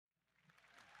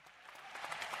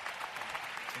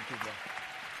you, bro.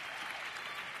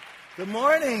 Good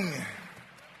morning.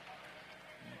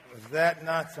 Was that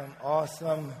not some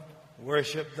awesome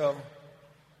worship, though?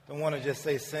 Don't want to just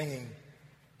say singing,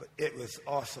 but it was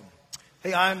awesome.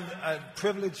 Hey, I'm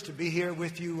privileged to be here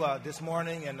with you this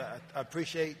morning, and I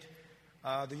appreciate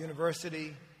the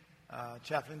university,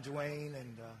 Chaplain Dwayne,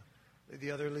 and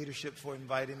the other leadership for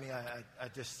inviting me. I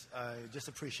just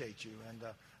appreciate you, and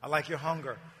I like your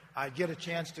hunger. I get a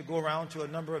chance to go around to a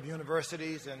number of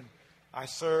universities, and I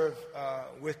serve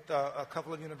with a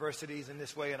couple of universities in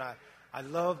this way, and I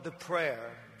love the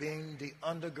prayer being the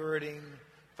undergirding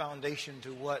foundation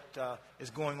to what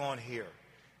is going on here.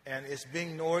 And it's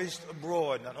being noised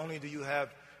abroad. Not only do you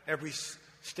have every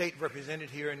state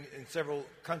represented here and several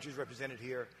countries represented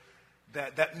here,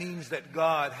 that means that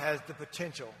God has the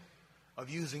potential of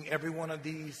using every one of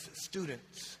these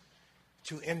students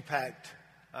to impact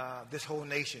this whole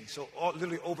nation. So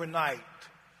literally overnight,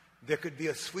 there could be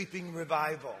a sweeping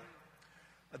revival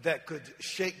that could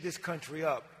shake this country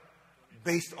up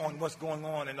based on what's going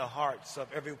on in the hearts of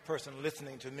every person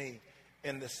listening to me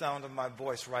in the sound of my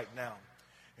voice right now.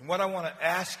 And what I want to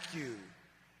ask you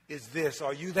is this: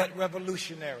 are you that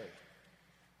revolutionary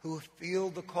who feel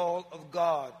the call of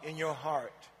God in your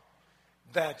heart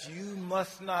that you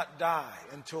must not die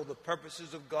until the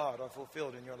purposes of God are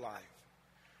fulfilled in your life?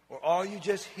 Or are you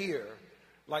just here,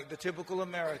 like the typical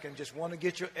American, just want to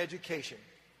get your education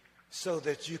so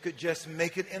that you could just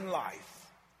make it in life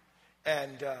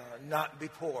and not be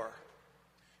poor?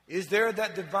 Is there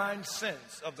that divine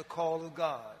sense of the call of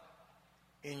God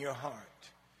in your heart?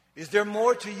 Is there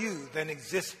more to you than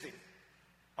existing?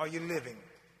 Are you living?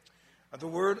 The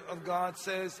Word of God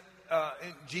says,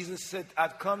 Jesus said,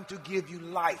 I've come to give you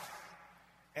life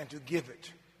and to give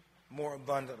it more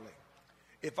abundantly.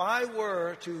 If I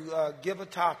were to give a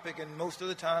topic, and most of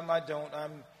the time I don't,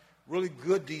 I'm really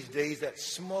good these days at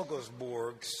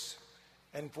smorgasbords.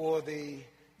 And for the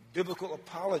biblical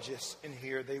apologists in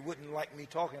here, they wouldn't like me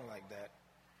talking like that.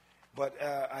 But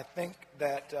I think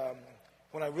that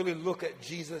when I really look at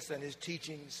Jesus and his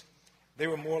teachings, they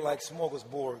were more like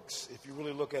smorgasbords, if you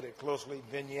really look at it closely,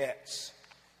 vignettes.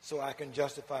 So I can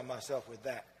justify myself with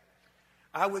that.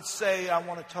 I would say I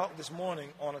want to talk this morning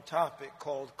on a topic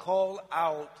called Call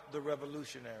Out the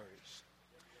Revolutionaries.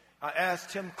 I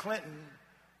asked Tim Clinton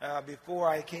before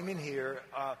I came in here,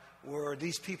 were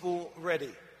these people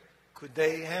ready? Could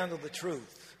they handle the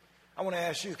truth? I want to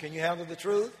ask you, can you handle the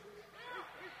truth?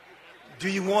 Do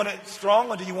you want it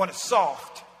strong or do you want it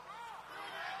soft?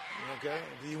 Okay.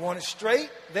 Do you want it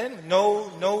straight? Then no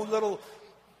little,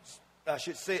 I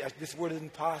should say, this word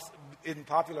isn't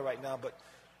popular right now, but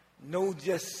no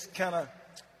just kind of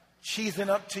cheesing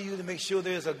up to you to make sure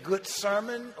there's a good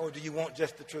sermon, or do you want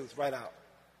just the truth right out?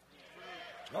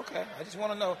 Okay, I just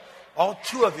want to know. All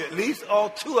two of you, at least all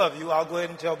two of you, I'll go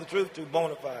ahead and tell the truth to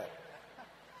bona fide.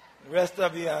 The rest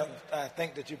of you, I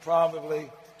think that you're probably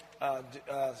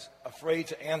afraid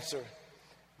to answer,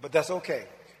 but that's okay.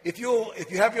 If you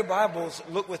have your Bibles,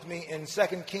 look with me in 2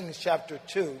 Kings chapter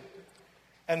 2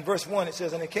 and verse 1. It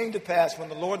says, and it came to pass when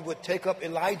the Lord would take up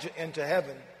Elijah into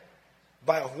heaven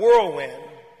by a whirlwind,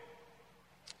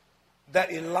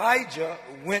 that Elijah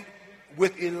went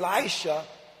with Elisha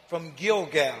from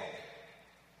Gilgal.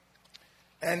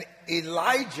 And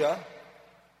Elijah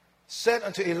said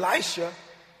unto Elisha,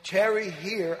 tarry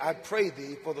here, I pray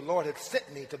thee, for the Lord hath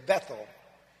sent me to Bethel.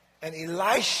 And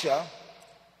Elisha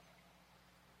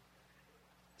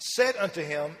said unto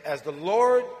him, as the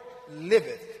Lord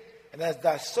liveth, and as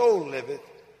thy soul liveth,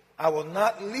 I will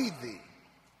not leave thee.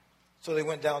 So they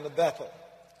went down to Bethel.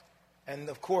 And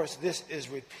of course, this is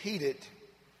repeated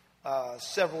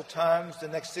several times. The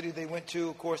next city they went to,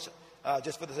 of course,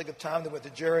 just for the sake of time, they went to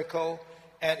Jericho.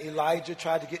 And Elijah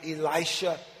tried to get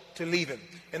Elisha to leave him.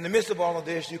 In the midst of all of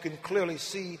this, you can clearly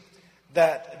see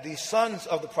that the sons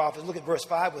of the prophets, look at verse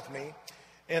 5 with me,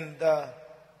 and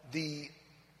the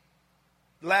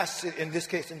last city, in this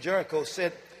case in Jericho,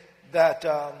 said that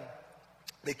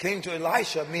they came to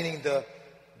Elisha, meaning the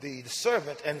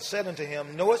servant, and said unto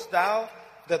him, knowest thou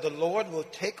that the Lord will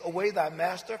take away thy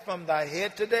master from thy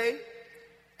head today?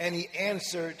 And he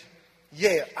answered,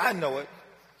 yeah, I know it.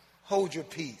 Hold your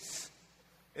peace.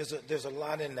 There's a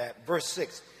lot in that. Verse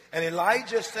 6, and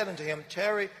Elijah said unto him,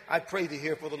 tarry, I pray thee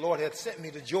here, for the Lord hath sent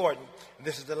me to Jordan. And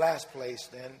this is the last place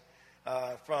then,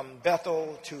 from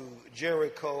Bethel to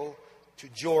Jericho to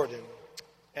Jordan.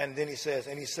 And then he says,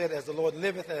 and he said, as the Lord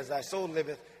liveth, and as thy soul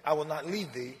liveth, I will not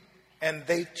leave thee. And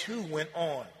they too went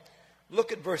on.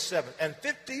 Look at verse 7. And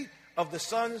 50 of the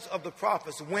sons of the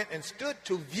prophets went and stood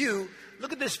to view.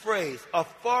 Look at this phrase,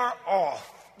 afar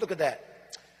off. Look at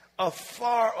that.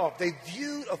 Afar off. They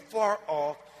viewed afar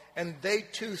off and they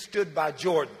too stood by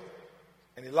Jordan.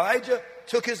 And Elijah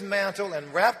took his mantle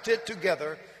and wrapped it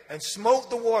together and smote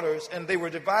the waters, and they were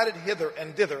divided hither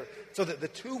and thither, so that the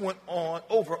two went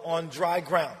over on dry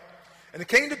ground. And it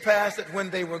came to pass that when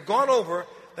they were gone over,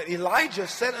 that Elijah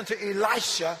said unto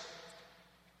Elisha,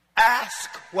 ask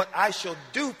what I shall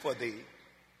do for thee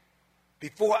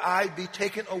before I be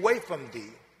taken away from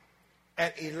thee.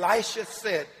 And Elisha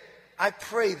said, I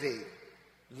pray thee,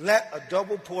 let a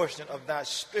double portion of thy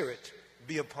spirit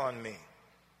be upon me.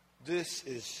 This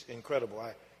is incredible.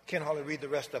 I can't hardly read the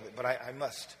rest of it, but I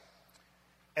must.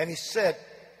 And he said,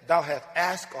 thou hast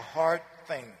asked a hard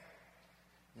thing.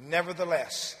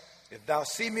 Nevertheless, if thou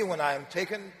see me when I am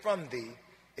taken from thee,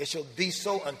 it shall be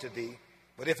so unto thee.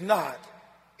 But if not,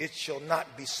 it shall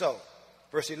not be so.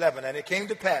 Verse 11, and it came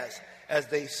to pass, as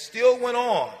they still went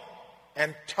on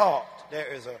and talked,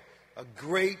 there is a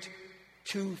great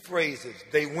two phrases.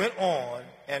 They went on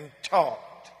and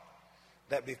talked,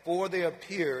 that before they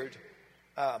appeared,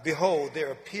 behold,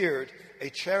 there appeared a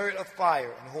chariot of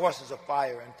fire and horses of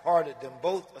fire, and parted them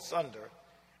both asunder.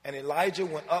 And Elijah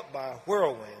went up by a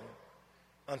whirlwind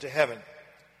unto heaven.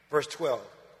 Verse 12,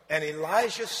 and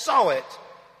Elijah saw it,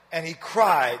 and he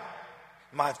cried,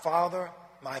 my father,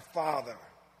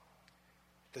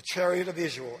 the chariot of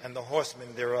Israel and the horsemen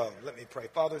thereof. Let me pray.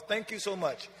 Father, thank you so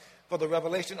much for the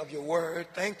revelation of your word.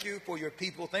 Thank you for your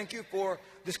people. Thank you for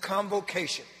this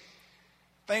convocation.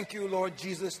 Thank you, Lord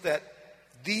Jesus, that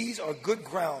these are good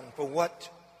ground for what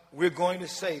we're going to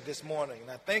say this morning.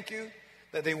 And I thank you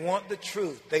that they want the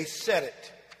truth. They said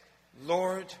it.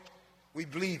 Lord, we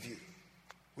believe you.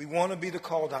 We want to be the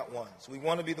called out ones. We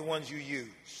want to be the ones you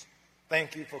use.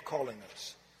 Thank you for calling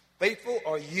us. Faithful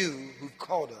are you who've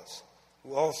called us,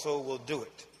 who also will do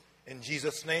it. In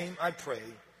Jesus' name I pray.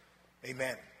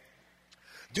 Amen.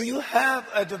 Do you have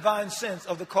a divine sense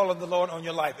of the call of the Lord on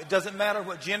your life? It doesn't matter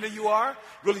what gender you are.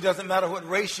 Really doesn't matter what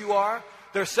race you are.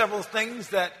 There are several things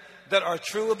that are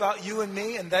true about you and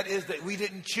me, and that is that we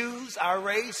didn't choose our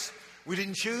race. We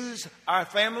didn't choose our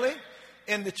family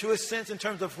in the truest sense in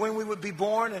terms of when we would be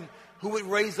born and who would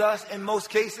raise us in most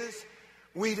cases.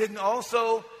 We didn't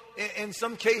also, in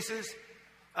some cases,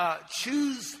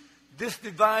 choose this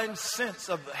divine sense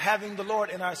of having the Lord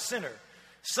in our center.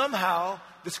 Somehow,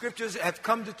 the scriptures have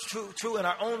come to true in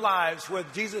our own lives, where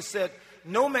Jesus said,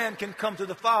 no man can come to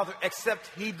the Father except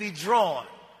he be drawn.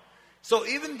 So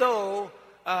even though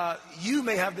you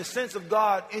may have the sense of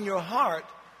God in your heart,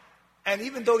 and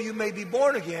even though you may be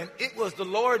born again, it was the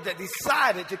Lord that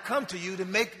decided to come to you to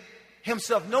make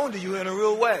himself known to you in a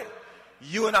real way.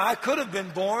 You and I could have been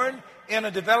born in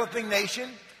a developing nation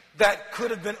that could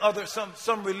have been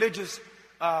some religious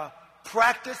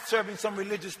practice, serving some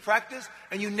religious practice,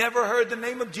 and you never heard the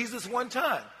name of Jesus one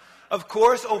time. Of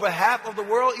course, over half of the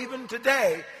world, even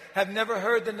today, have never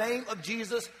heard the name of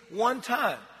Jesus one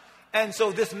time. And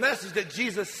so this message that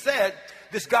Jesus said,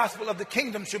 this gospel of the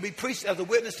kingdom should be preached as a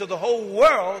witness to the whole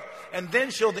world, and then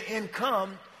shall the end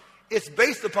come. It's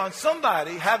based upon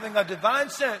somebody having a divine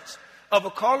sense of a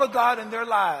call of God in their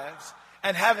lives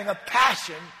and having a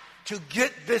passion to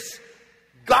get this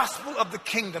gospel of the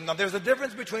kingdom. Now, there's a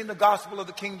difference between the gospel of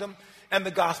the kingdom and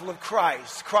the gospel of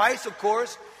Christ. Christ, of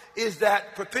course, is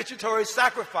that propitiatory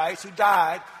sacrifice who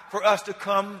died for us to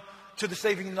come to the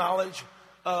saving knowledge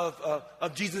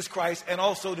of Jesus Christ, and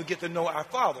also to get to know our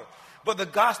Father. But the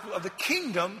gospel of the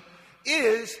kingdom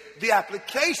is the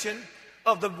application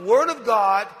of the Word of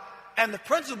God and the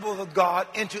principles of God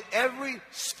into every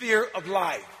sphere of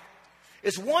life.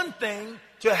 It's one thing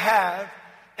to have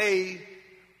a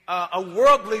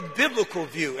worldly biblical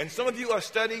view, and some of you are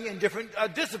studying in different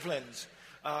disciplines,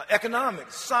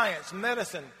 economics, science,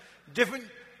 medicine, different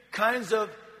kinds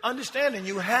of understanding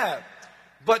you have.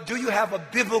 But do you have a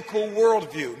biblical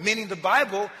worldview? Meaning the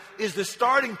Bible is the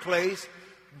starting place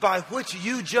by which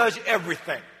you judge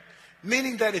everything.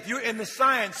 Meaning that if you're in the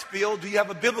science field, do you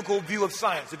have a biblical view of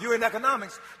science? If you're in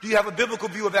economics, do you have a biblical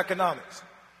view of economics?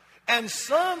 And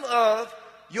some of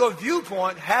your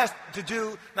viewpoint has to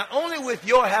do not only with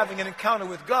your having an encounter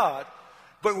with God,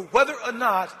 but whether or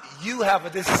not you have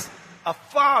a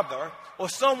father or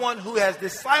someone who has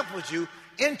discipled you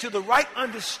into the right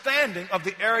understanding of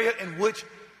the area in which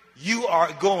you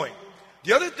are going.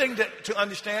 The other thing to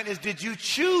understand is, did you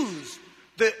choose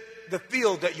the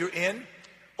field that you're in,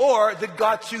 or did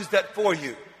God choose that for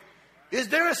you? Is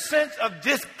there a sense of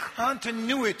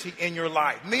discontinuity in your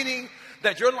life? Meaning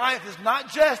that your life is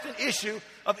not just an issue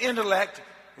of intellect,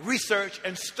 research,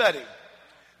 and study.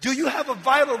 Do you have a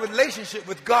vital relationship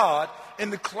with God in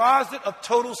the closet of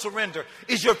total surrender?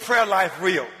 Is your prayer life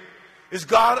real? Is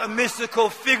God a mystical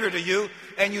figure to you,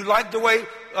 and you like the way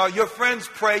your friends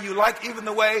pray. You like even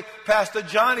the way Pastor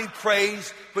Johnny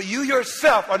prays, but you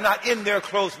yourself are not in there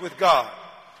close with God.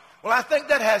 Well, I think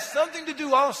that has something to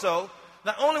do also,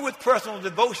 not only with personal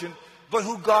devotion, but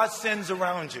who God sends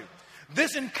around you.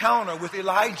 This encounter with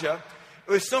Elijah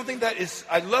is something that is,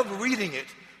 I love reading it,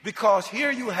 because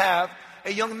here you have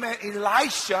a young man,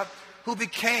 Elisha, who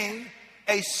became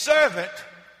a servant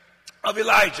of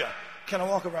Elijah. Can I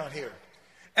walk around here?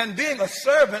 And being a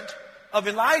servant of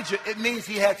Elijah, it means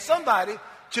he had somebody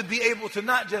to be able to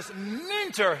not just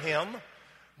mentor him,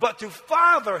 but to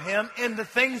father him in the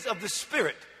things of the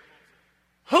Spirit.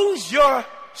 Who's your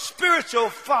spiritual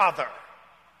father?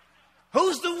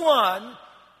 Who's the one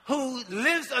who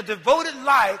lives a devoted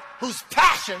life, whose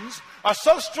passions are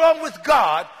so strong with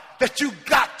God that you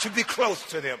got to be close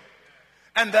to them?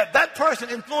 And that person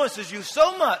influences you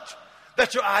so much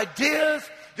that your ideas,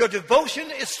 your devotion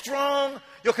is strong,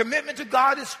 your commitment to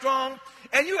God is strong,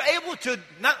 and you're able to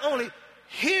not only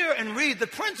hear and read the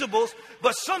principles,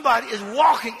 but somebody is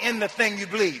walking in the thing you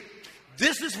believe.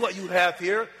 This is what you have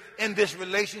here in this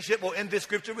relationship or in this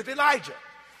scripture with Elijah.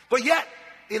 But yet,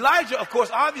 Elijah, of course,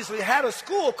 obviously had a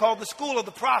school called the School of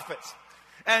the Prophets.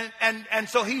 And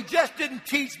so he just didn't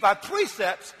teach by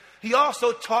precepts, he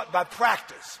also taught by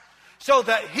practice. So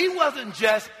that he wasn't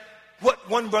just, what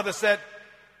one brother said,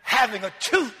 having a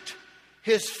toot.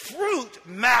 His fruit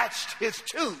matched his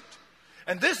toot.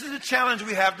 And this is the challenge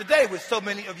we have today with so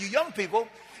many of you young people,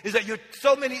 is that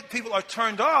so many people are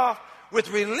turned off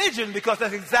with religion because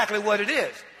that's exactly what it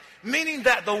is. Meaning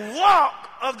that the walk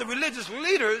of the religious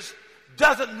leaders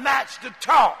doesn't match the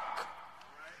talk.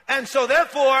 And so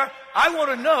therefore, I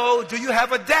want to know, do you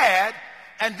have a dad?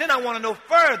 And then I want to know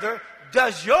further,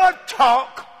 does your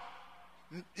talk,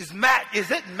 is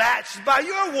it matched by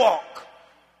your walk?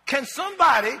 Can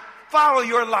somebody follow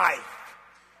your life?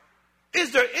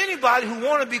 Is there anybody who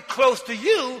want to be close to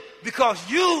you because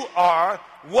you are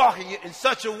walking it in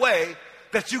such a way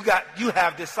that you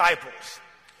have disciples?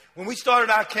 When we started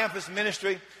our campus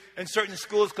ministry in certain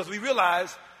schools, because we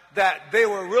realized that there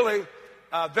were really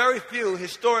very few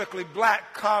historically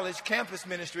black college campus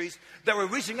ministries that were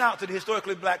reaching out to the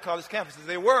historically black college campuses.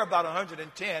 There were about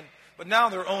 110, but now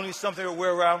there are only something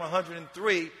where around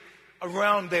 103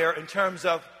 around there in terms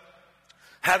of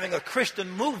having a Christian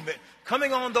movement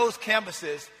coming on those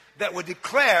campuses that would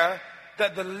declare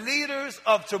that the leaders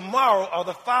of tomorrow are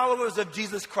the followers of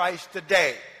Jesus Christ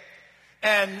today.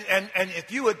 And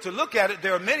if you were to look at it,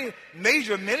 there are many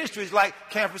major ministries like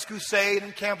Campus Crusade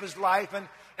and Campus Life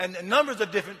and numbers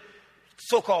of different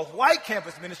so-called white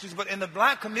campus ministries. But in the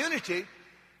black community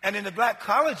and in the black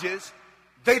colleges,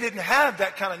 they didn't have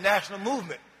that kind of national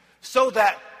movement. So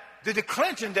that the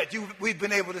declension that we've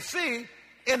been able to see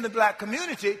in the black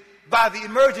community by the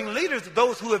emerging leaders,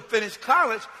 those who have finished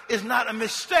college, is not a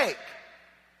mistake.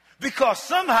 Because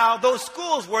somehow those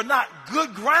schools were not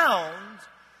good grounds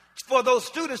for those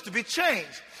students to be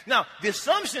changed. Now, the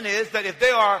assumption is that if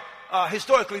they are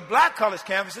historically black college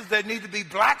campuses, there need to be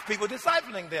black people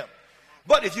discipling them.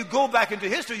 But if you go back into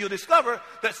history, you'll discover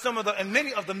that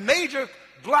many of the major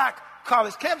black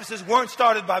college campuses weren't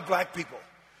started by black people.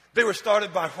 They were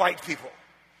started by white people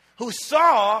who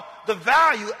saw the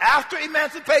value after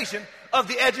emancipation of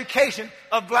the education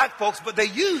of black folks, but they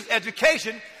used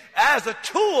education as a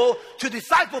tool to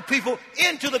disciple people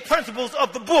into the principles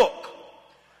of the book.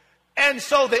 And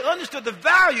so they understood the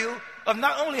value of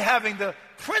not only having the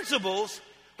principles,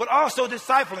 but also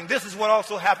discipling. This is what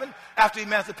also happened after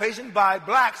emancipation by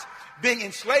blacks being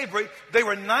in slavery. They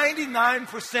were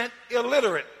 99%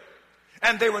 illiterate.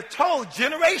 And they were told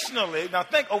generationally, now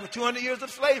think over 200 years of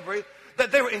slavery,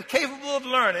 that they were incapable of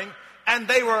learning and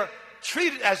they were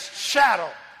treated as chattel.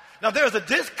 Now there's a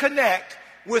disconnect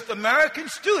with American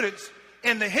students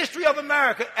in the history of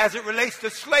America as it relates to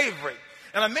slavery.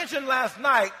 And I mentioned last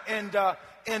night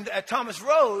at Thomas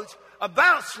Rhodes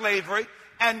about slavery,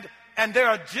 and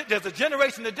there's a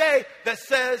generation today that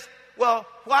says, well,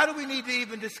 why do we need to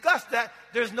even discuss that?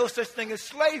 There's no such thing as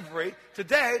slavery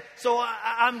today, so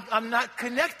I'm not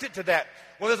connected to that.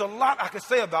 Well, there's a lot I could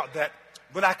say about that,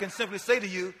 but I can simply say to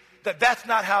you that that's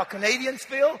not how Canadians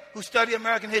feel who study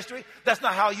American history. That's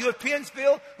not how Europeans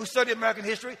feel who study American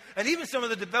history. And even some of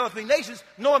the developing nations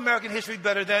know American history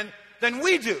better than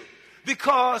we do,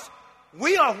 because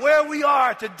we are where we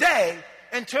are today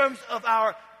in terms of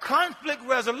our conflict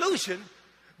resolution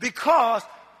because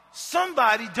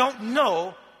somebody don't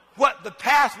know what the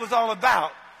past was all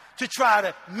about to try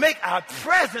to make our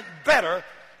present better,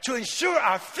 to ensure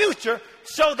our future,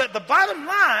 so that the bottom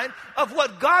line of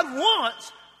what God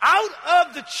wants out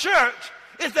of the church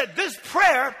is that this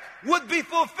prayer would be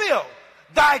fulfilled.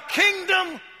 Thy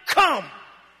kingdom come,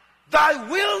 Thy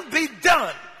will be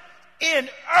done in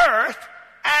earth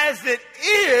as it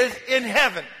is in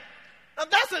heaven. Now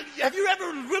have you ever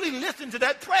really listened to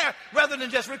that prayer rather than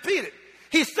just repeat it?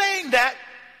 He's saying that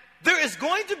there is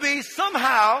going to be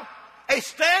somehow a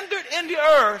standard in the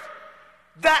earth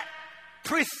that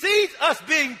precedes us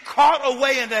being caught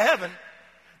away into heaven,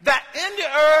 that in the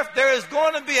earth there is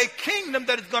going to be a kingdom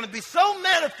that is going to be so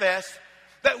manifest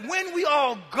that when we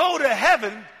all go to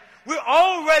heaven, we're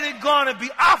already going to be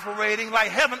operating like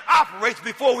heaven operates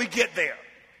before we get there.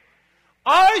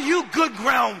 Are you good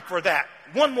ground for that?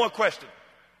 One more question.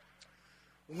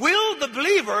 Will the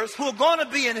believers who are going to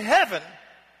be in heaven,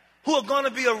 who are going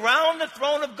to be around the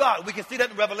throne of God, we can see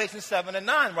that in Revelation 7 and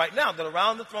 9 right now, that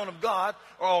around the throne of God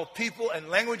are all people and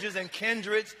languages and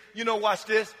kindreds, watch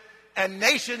this, and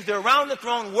nations, they're around the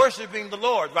throne worshiping the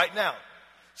Lord right now.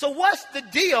 So what's the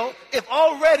deal if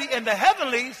already in the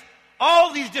heavenlies,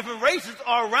 all these different races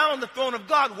are around the throne of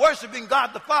God worshiping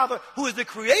God the Father, who is the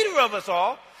creator of us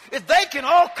all? If they can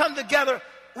all come together,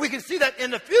 we can see that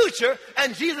in the future,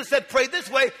 and Jesus said, pray this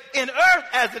way, in earth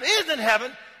as it is in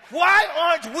heaven. Why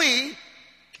aren't we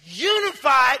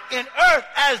unified in earth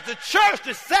as the church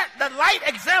to set the light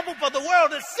example for the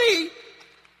world to see?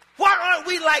 Why aren't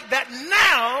we like that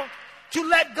now to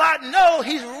let God know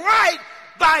he's right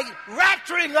by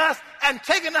rapturing us and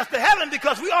taking us to heaven,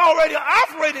 because we already are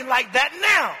operating like that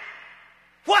now?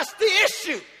 What's the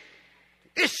issue?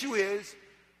 The issue is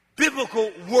biblical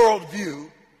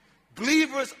worldview,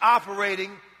 believers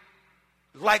operating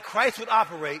like Christ would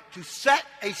operate to set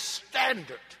a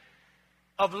standard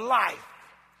of life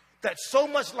that's so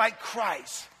much like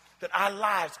Christ that our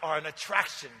lives are an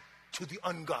attraction to the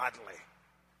ungodly.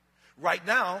 Right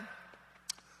now,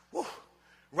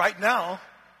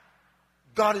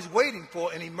 God is waiting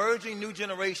for an emerging new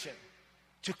generation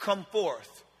to come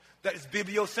forth that is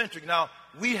bibliocentric. Now,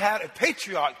 we had a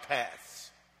patriarch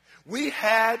past.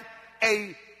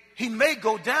 He may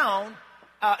go down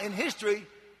in history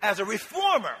as a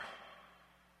reformer.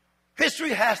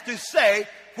 History has to say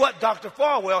what Dr.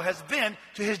 Farwell has been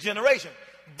to his generation.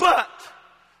 But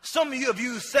some of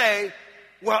you say,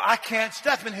 well, I can't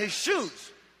step in his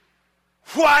shoes.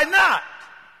 Why not?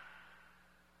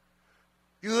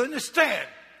 You understand?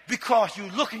 Because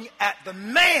you're looking at the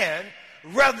man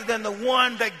rather than the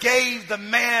one that gave the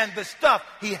man the stuff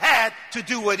he had to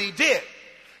do what he did.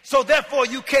 So therefore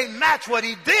you can't match what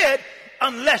he did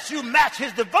unless you match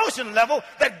his devotion level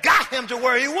that got him to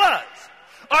where he was.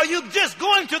 Are you just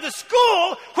going to the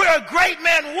school where a great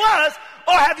man was,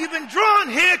 or have you been drawn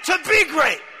here to be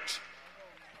great?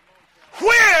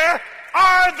 Where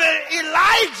are the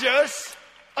Elijahs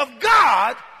of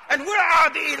God, and where are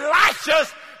the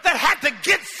Elishas that had to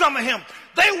get some of him?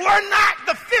 They were not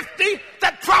the 50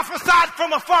 that prophesied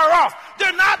from afar off.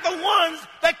 They're not the ones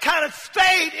that kind of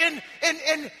stayed in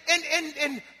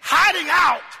hiding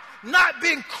out, not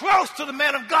being close to the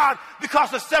man of God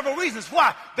because of several reasons.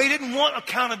 Why? They didn't want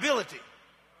accountability.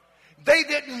 They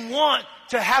didn't want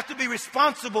to have to be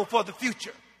responsible for the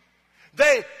future.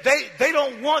 They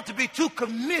don't want to be too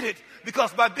committed,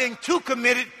 because by being too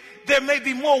committed, there may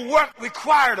be more work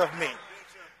required of me.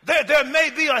 There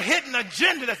may be a hidden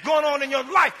agenda that's going on in your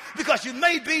life because you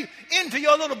may be into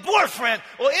your little boyfriend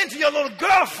or into your little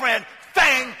girlfriend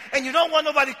thing, and you don't want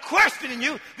nobody questioning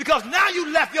you because now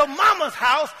you left your mama's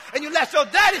house and you left your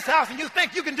daddy's house and you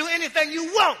think you can do anything you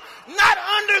want. Not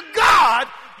under God,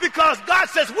 because God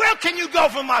says, where can you go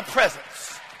from my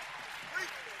presence?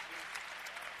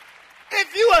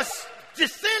 If you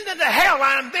descend into hell,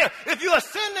 I am there. If you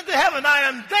ascend into heaven, I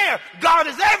am there. God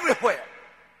is everywhere.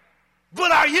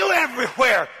 But are you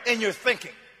everywhere in your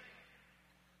thinking?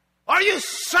 Are you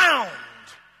sound?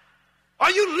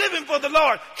 Are you living for the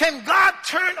Lord? Can God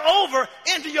turn over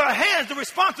into your hands the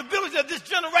responsibility of this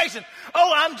generation?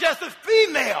 Oh, I'm just a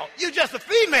female. You're just a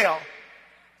female.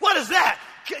 What is that?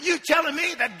 You telling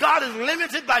me that God is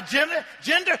limited by gender?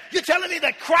 You're telling me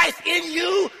that Christ in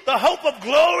you, the hope of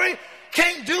glory,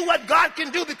 can't do what God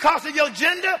can do because of your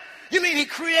gender? You mean he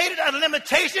created a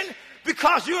limitation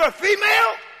because you're a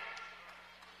female?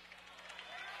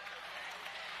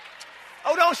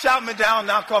 Oh, don't shout me down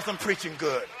now because I'm preaching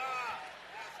good.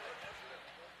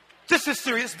 This is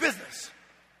serious business.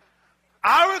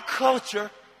 Our culture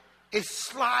is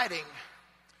sliding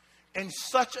in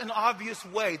such an obvious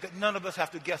way that none of us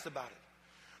have to guess about it.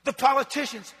 The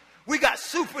politicians, we got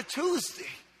Super Tuesday,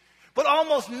 but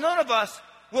almost none of us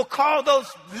will call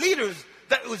those leaders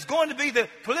that was going to be the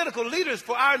political leaders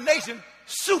for our nation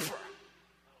super.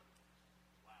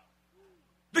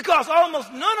 Because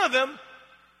almost none of them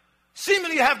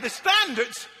seemingly have the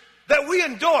standards that we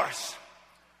endorse.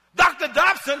 Dr.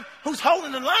 Dobson, who's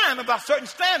holding the line about certain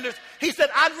standards, he said,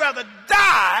 I'd rather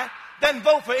die than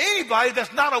vote for anybody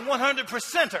that's not a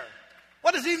 100%er.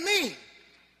 What does he mean?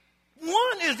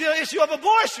 One is the issue of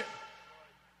abortion.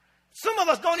 Some of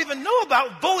us don't even know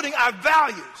about voting our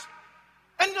values.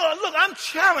 And look, I'm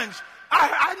challenged.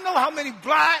 I know how many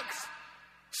blacks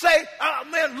say,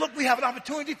 man, look, we have an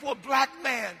opportunity for a black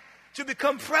man to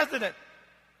become president.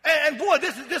 And boy,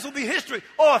 this will be history.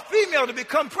 Or a female to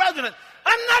become president.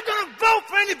 I'm not going to vote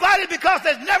for anybody because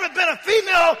there's never been a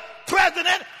female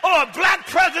president or a black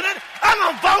president. I'm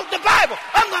going to vote the Bible.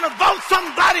 I'm going to vote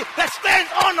somebody that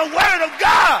stands on the Word of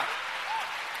God.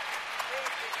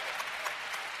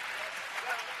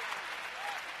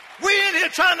 We're in here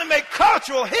trying to make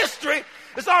cultural history.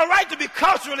 It's all right to be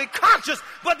culturally conscious,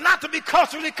 but not to be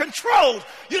culturally controlled.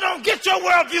 You don't get your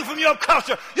worldview from your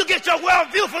culture. You get your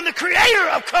worldview from the creator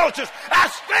of cultures. I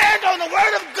stand on the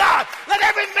Word of God. Let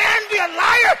every man be a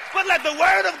liar, but let the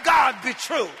Word of God be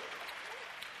true.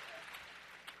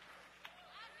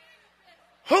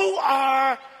 Who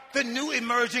are the new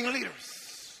emerging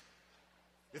leaders?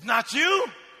 If not you,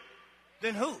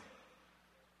 then who?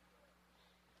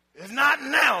 If not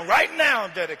now, right now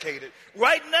dedicated,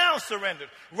 right now surrendered,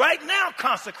 right now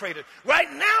consecrated,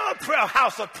 right now a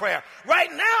house of prayer,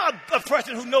 right now a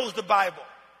person who knows the Bible.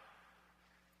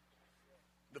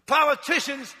 The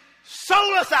politicians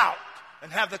sold us out and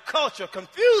have the culture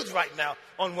confused right now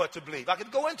on what to believe. I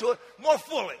could go into it more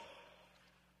fully.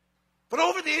 But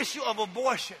over the issue of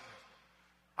abortion,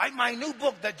 my new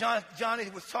book that Johnny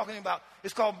was talking about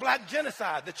is called Black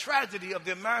Genocide, the Tragedy of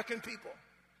the American People.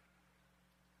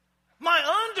 My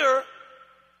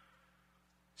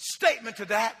understatement to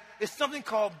that is something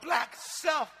called black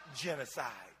self-genocide.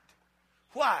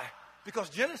 Why?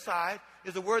 Because genocide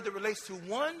is a word that relates to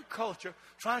one culture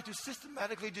trying to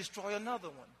systematically destroy another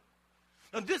one.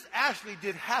 Now, this actually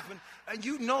did happen, and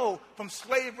you know from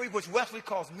slavery, which Wesley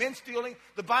calls men stealing,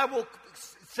 the Bible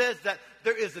says that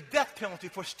there is a death penalty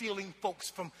for stealing folks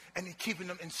from and keeping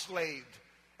them enslaved.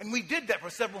 And we did that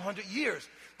for several hundred years.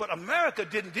 But America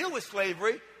didn't deal with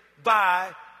slavery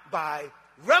by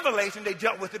revelation. They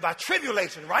dealt with it by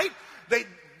tribulation, right?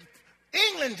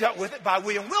 England dealt with it by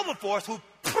William Wilberforce, who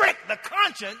pricked the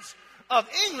conscience of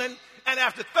England, and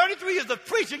after 33 years of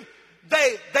preaching,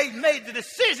 they made the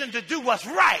decision to do what's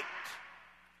right.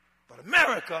 But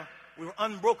America, we were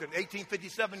unbroken.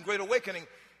 1857 Great Awakening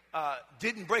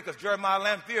didn't break us. Jeremiah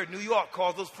Lanphier, New York,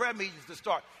 called those prayer meetings to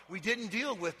start. We didn't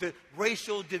deal with the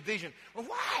racial division. Well,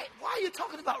 why are you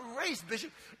talking about race,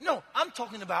 Bishop? No, I'm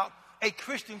talking about a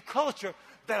Christian culture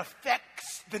that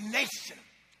affects the nation,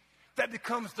 that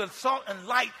becomes the salt and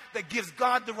light that gives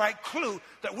God the right clue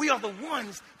that we are the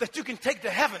ones that you can take to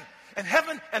heaven. And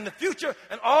heaven and the future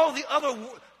and all the other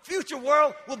future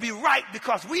world will be right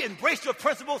because we embrace your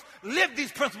principles, live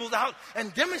these principles out,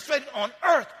 and demonstrated on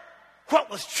earth what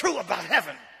was true about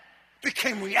heaven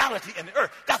became reality in the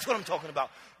earth. That's what I'm talking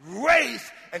about. Race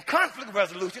and conflict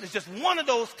resolution is just one of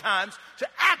those times to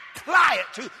apply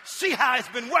it, to see how it's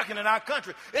been working in our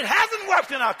country. It hasn't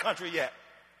worked in our country yet.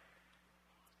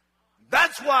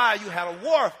 That's why you had a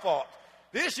war fought.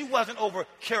 The issue wasn't over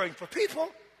caring for people.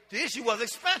 The issue was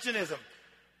expansionism.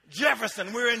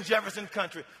 Jefferson, we're in Jefferson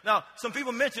country. Now, some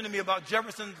people mentioned to me about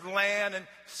Jefferson's land and et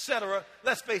cetera.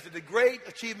 Let's face it, the great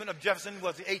achievement of Jefferson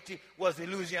was the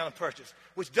Louisiana Purchase,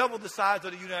 which doubled the size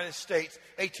of the United States,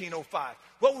 1805.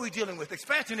 What were we dealing with?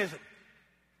 Expansionism.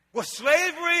 Was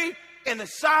slavery in the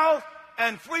South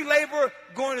and free labor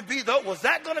going to be, was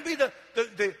that going to be the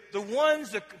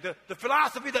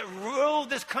philosophy that ruled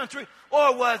this country?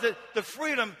 Or was it the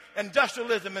freedom,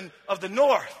 industrialism of the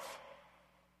North?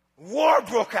 War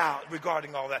broke out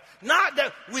regarding all that. Not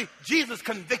that Jesus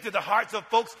convicted the hearts of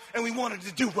folks and we wanted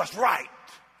to do what's right.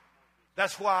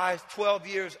 That's why 12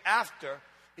 years after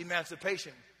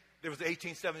emancipation, there was the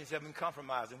 1877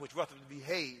 Compromise in which Rutherford B.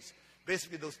 Hayes,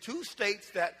 basically those two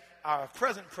states that our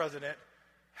present president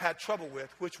had trouble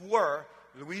with, which were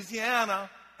Louisiana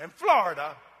and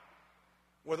Florida,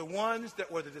 were the ones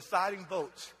that were the deciding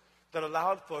votes that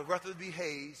allowed for Rutherford B.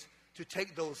 Hayes to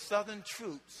take those southern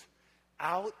troops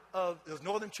those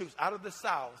northern troops out of the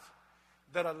South,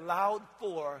 that allowed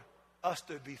for us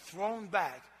to be thrown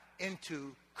back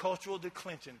into cultural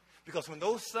declension. Because when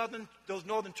those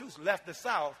northern troops left the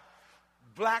South,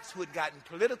 blacks who had gotten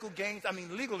political gains,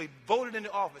 legally voted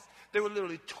into office, they were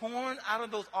literally torn out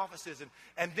of those offices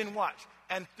and then watch.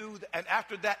 And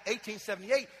after that,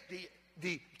 1878,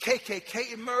 the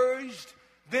KKK emerged.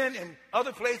 Then in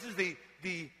other places, the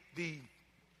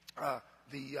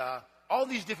all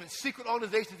these different secret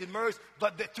organizations emerged,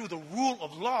 but that through the rule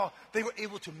of law, they were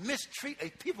able to mistreat a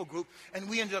people group, and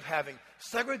we ended up having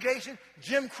segregation,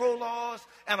 Jim Crow laws,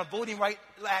 and a Voting Rights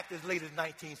Act as late as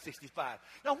 1965.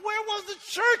 Now, where was the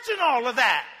church in all of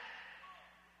that?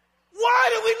 Why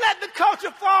did we let the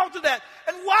culture fall to that?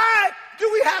 And why do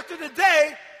we have to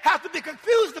today have to be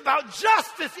confused about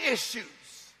justice issues?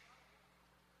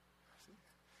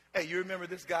 Hey, you remember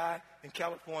this guy in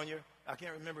California? I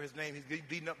can't remember his name. He's getting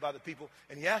beaten up by the people.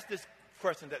 And he asked this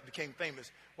question that became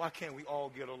famous: why can't we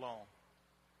all get along?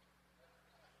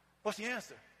 What's the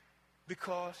answer?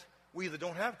 Because we either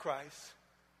don't have Christ,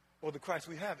 or the Christ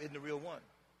we have isn't the real one.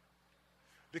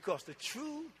 Because the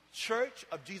true church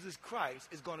of Jesus Christ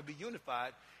is going to be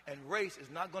unified, and race is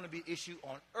not going to be an issue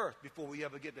on earth before we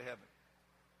ever get to heaven.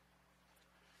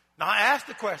 Now, I asked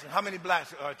the question, how many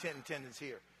blacks are in attendance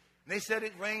here? And they said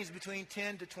it ranged between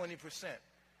 10 to 20%.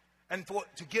 And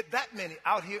to get that many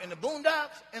out here in the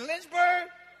boondocks in Lynchburg,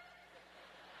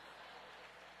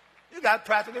 you got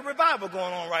practically a revival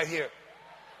going on right here.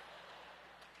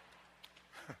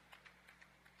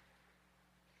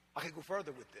 I could go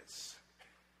further with this.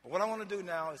 But what I want to do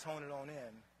now is hone it on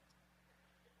in.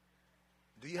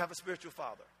 Do you have a spiritual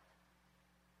father?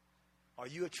 Are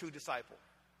you a true disciple?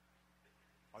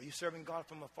 Are you serving God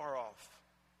from afar off?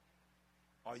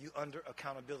 Are you under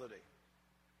accountability?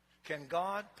 Can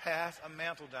God pass a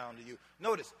mantle down to you?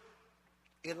 Notice,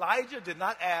 Elijah did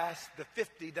not ask the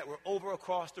 50 that were over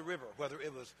across the river, whether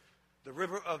it was the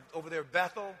river of over there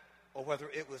Bethel, or whether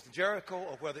it was Jericho,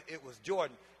 or whether it was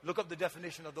Jordan. Look up the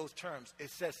definition of those terms. It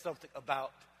says something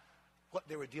about what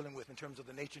they were dealing with in terms of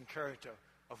the nature and character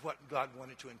of what God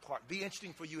wanted to impart. Be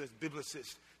interesting for you as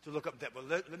biblicists to look up that. But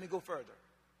let me go further.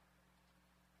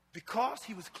 Because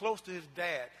he was close to his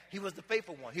dad, he was the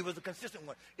faithful one. He was the consistent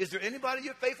one. Is there anybody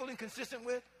you're faithful and consistent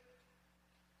with?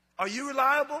 Are you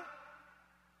reliable?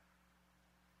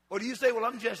 Or do you say, well,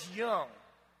 I'm just young?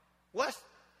 What's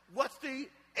the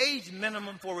age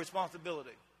minimum for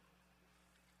responsibility?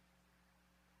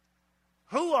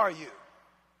 Who are you?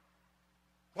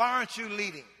 Why aren't you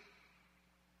leading?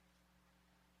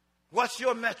 What's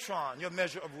your metron, your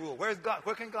measure of rule? Where's God?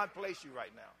 Where can God place you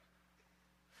right now?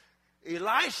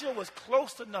 Elisha was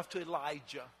close enough to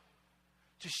Elijah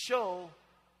to show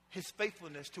his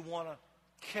faithfulness to want to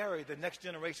carry the next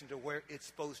generation to where it's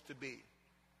supposed to be.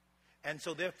 And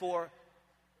so therefore,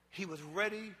 he was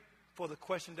ready for the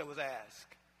question that was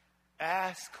asked.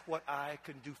 Ask what I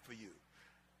can do for you.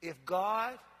 If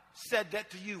God said that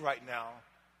to you right now,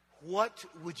 what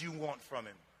would you want from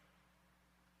him?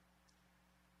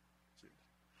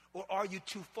 Or are you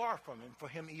too far from him for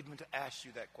him even to ask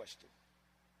you that question?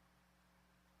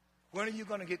 When are you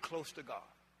going to get close to God?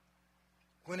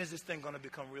 When is this thing going to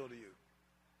become real to you?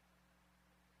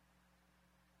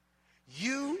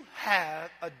 You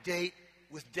have a date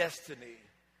with destiny,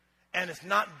 and it's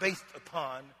not based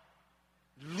upon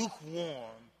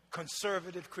lukewarm,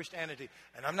 conservative Christianity.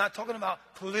 And I'm not talking about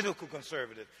political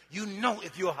conservative. You know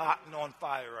if you're hot and on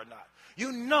fire or not.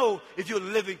 You know if you're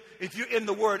living, if you're in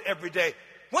the Word every day.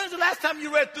 When's the last time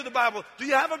you read through the Bible? Do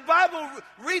you have a Bible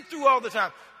read through all the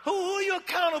time? Who are you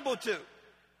accountable to?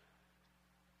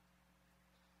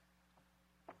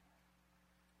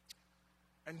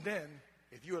 And then,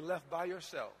 if you are left by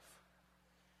yourself,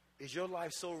 is your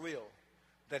life so real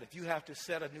that if you have to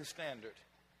set a new standard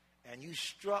and you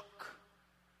struck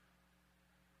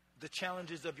the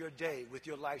challenges of your day with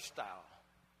your lifestyle,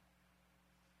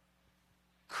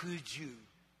 could you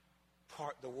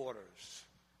part the waters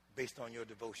based on your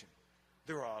devotion?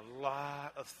 There are a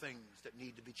lot of things that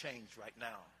need to be changed right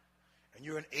now. And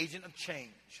you're an agent of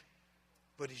change.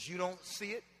 But as you don't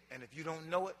see it, and if you don't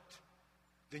know it,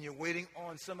 then you're waiting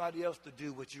on somebody else to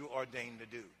do what you're ordained to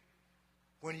do.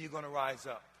 When are you going to rise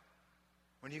up?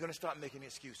 When are you going to stop making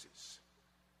excuses?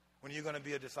 When are you going to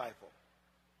be a disciple?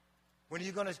 When are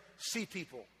you going to see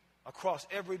people across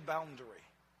every boundary?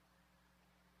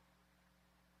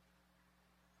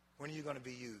 When are you going to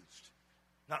be used?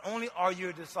 Not only are you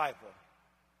a disciple,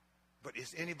 but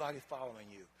is anybody following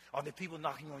you? Are there people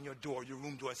knocking on your door, your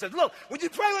room door, and says, look, would you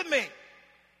pray with me?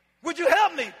 Would you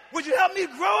help me? Would you help me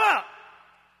grow up?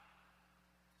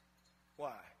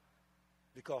 Why?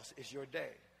 Because it's your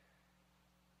day.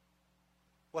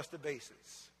 What's the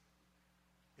basis?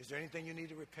 Is there anything you need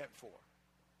to repent for?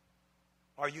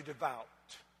 Are you devout?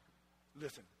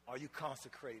 Listen, are you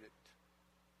consecrated?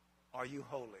 Are you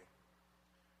holy?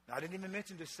 Now, I didn't even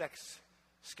mention the sex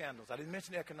scandals. I didn't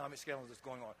mention the economic scandals that's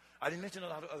going on. I didn't mention a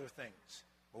lot of other things.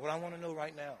 But what I want to know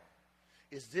right now,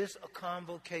 is this a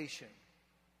convocation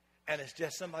and it's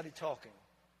just somebody talking,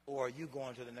 or are you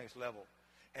going to the next level?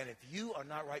 And if you are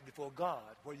not right before God,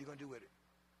 what are you going to do with it?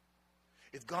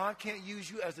 If God can't use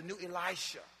you as the new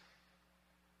Elisha,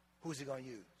 who's he going to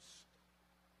use?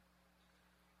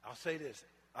 I'll say this.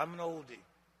 I'm an oldie.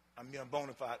 I'm a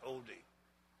bona fide oldie.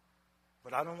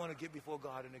 But I don't want to get before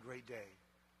God in a great day.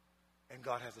 And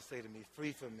God has to say to me,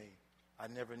 flee from me. I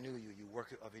never knew you, you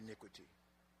worker of iniquity.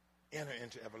 Enter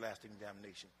into everlasting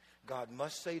damnation. God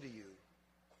must say to you,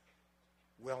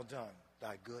 well done,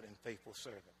 thy good and faithful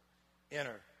servant.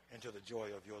 Enter into the joy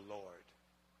of your Lord,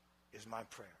 is my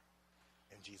prayer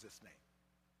in Jesus' name.